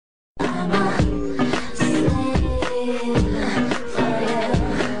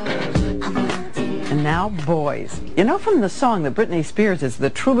And now, boys. You know from the song that Britney Spears is the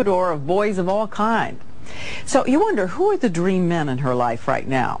troubadour of boys of all kind. So you wonder, who are the dream men in her life right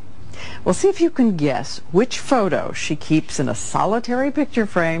now? Well, see if you can guess which photo she keeps in a solitary picture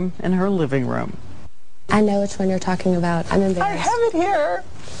frame in her living room. I know which one you're talking about. I'm embarrassed. I have it here.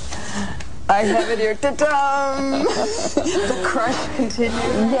 I have it here. Ta-dum! The crush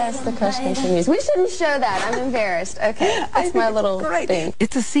continues. Yes, the crush continues. We shouldn't show that. I'm embarrassed. Okay, that's my little thing.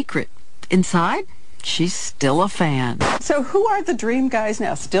 It's a secret. Inside, she's still a fan. So who are the dream guys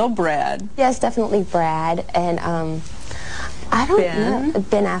now? Still Brad? Yes, definitely Brad. And I don't know.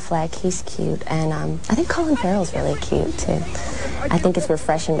 Ben Affleck, he's cute. And I think Colin Farrell's really cute, too. I think it's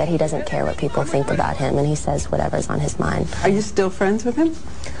refreshing that he doesn't care what people think about him, and he says whatever's on his mind. Are you still friends with him?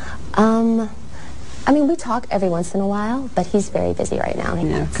 I mean, we talk every once in a while, but he's very busy right now.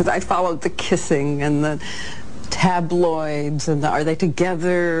 Yeah, because I followed the kissing and the tabloids, and are they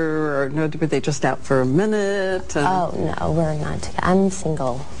together, or no, were they just out for a minute? Oh, no, we're not together. I'm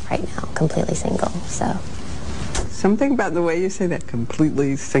single right now, completely single, so. Something about the way you say that,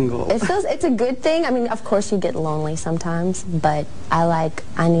 completely single. It's a good thing. I mean, of course you get lonely sometimes, but I like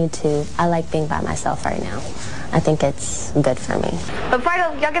being by myself right now. I think it's good for me. But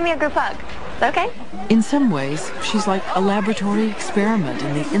Bartle, y'all give me a group hug. Is that okay? In some ways, she's like a laboratory experiment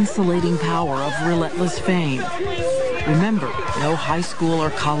in the insulating power of relentless fame. Remember, no high school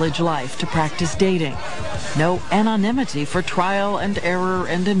or college life to practice dating. No anonymity for trial and error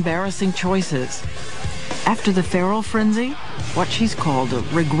and embarrassing choices. After the feral frenzy, what she's called a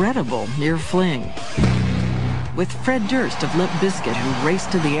regrettable near fling. With Fred Durst of Limp Bizkit, who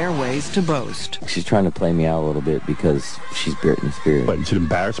raced to the airways to boast. She's trying to play me out a little bit because she's Britney Spears. But it's an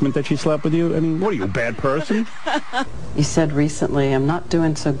embarrassment that she slept with you? I mean, what are you, a bad person? You said recently, I'm not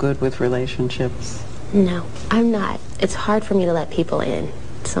doing so good with relationships. No, I'm not. It's hard for me to let people in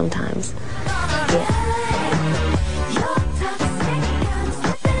sometimes. Yeah.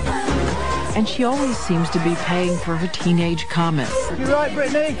 And she always seems to be paying for her teenage comments. You right,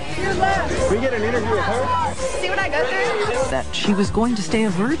 Britney? You're left. We get an interview with her? See what I go through? That she was going to stay a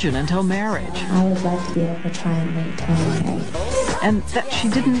virgin until marriage. I would love to be able to try and wait till I'm married. And that she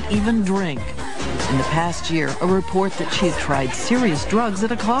didn't even drink. In the past year, a report that she had tried serious drugs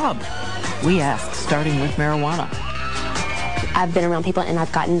at a club. We asked, starting with marijuana. I've been around people and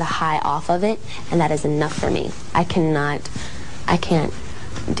I've gotten the high off of it, and that is enough for me. I can't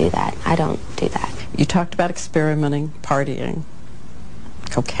do that. I don't do that. You talked about experimenting, partying.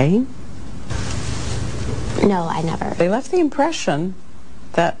 Cocaine? No, I never. They left the impression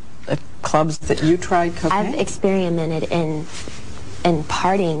that at clubs that you tried cocaine. I've experimented in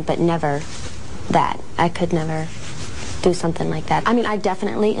partying, but never that. I could never do something like that. I mean, I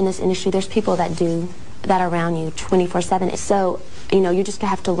definitely, in this industry, there's people that do that around you 24/7. So, you know, you just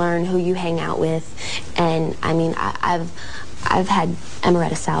have to learn who you hang out with. And, I mean, I've had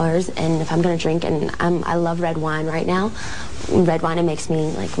amaretto sours, and if I'm going to drink, and I love red wine right now. Red wine, it makes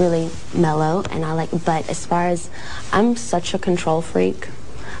me, like, really mellow, and but as far as, I'm such a control freak,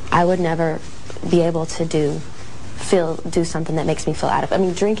 I would never be able to do something that makes me feel out of, I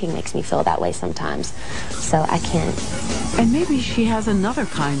mean, drinking makes me feel that way sometimes, so I can't. And maybe she has another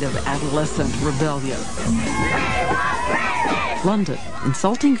kind of adolescent rebellion. London,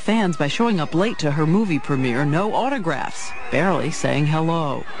 insulting fans by showing up late to her movie premiere, no autographs, barely saying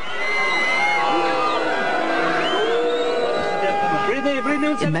hello.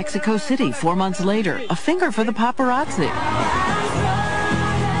 In Mexico City, 4 months later, a finger for the paparazzi.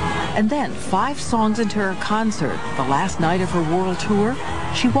 And then, 5 songs into her concert, the last night of her world tour,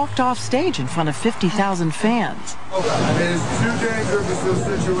 she walked off stage in front of 50,000 fans. It's too dangerous a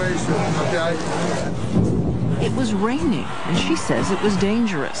situation, okay? It was raining, and she says it was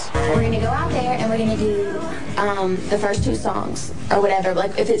dangerous. We're going to go out there, and we're going to do the first 2 songs, or whatever,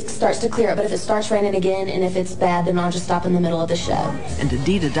 like if it starts to clear up, but if it starts raining again, and if it's bad, then I'll just stop in the middle of the show. And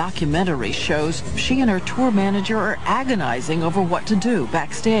indeed, a documentary shows she and her tour manager are agonizing over what to do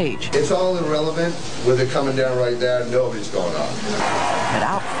backstage. It's all irrelevant with it coming down right there. Nobody's going on. But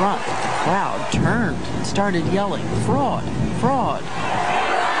out front, the crowd turned and started yelling, "Fraud! Fraud!"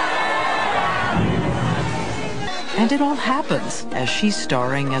 And it all happens as she's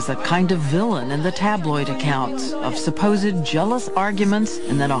starring as a kind of villain in the tabloid accounts of supposed jealous arguments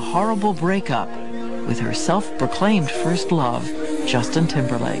and then a horrible breakup with her self-proclaimed first love, Justin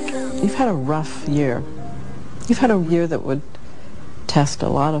Timberlake. You've had a rough year. You've had a year that would test a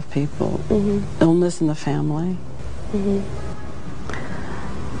lot of people. Mm-hmm. Illness in the family. Mm-hmm.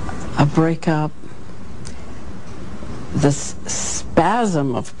 A breakup. This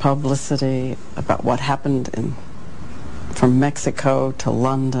spasm of publicity about what happened from Mexico to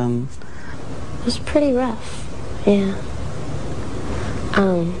London. It was pretty rough, yeah.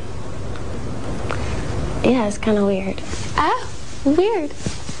 Yeah, it's kind of weird. Ah, weird.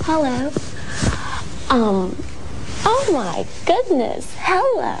 Hello. Oh my goodness.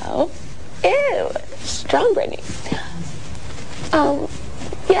 Hello. Ew. Strong Britney.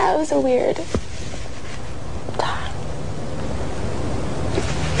 Yeah, it was a weird time.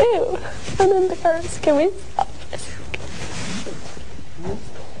 Ew. I'm embarrassed. Can we stop this?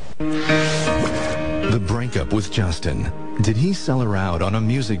 The breakup with Justin. Did he sell her out on a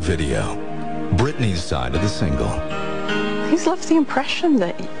music video? Britney's side of the single. He's left the impression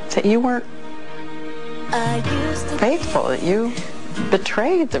that you weren't faithful, that you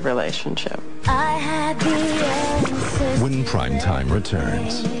betrayed the relationship. When Primetime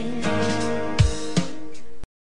returns.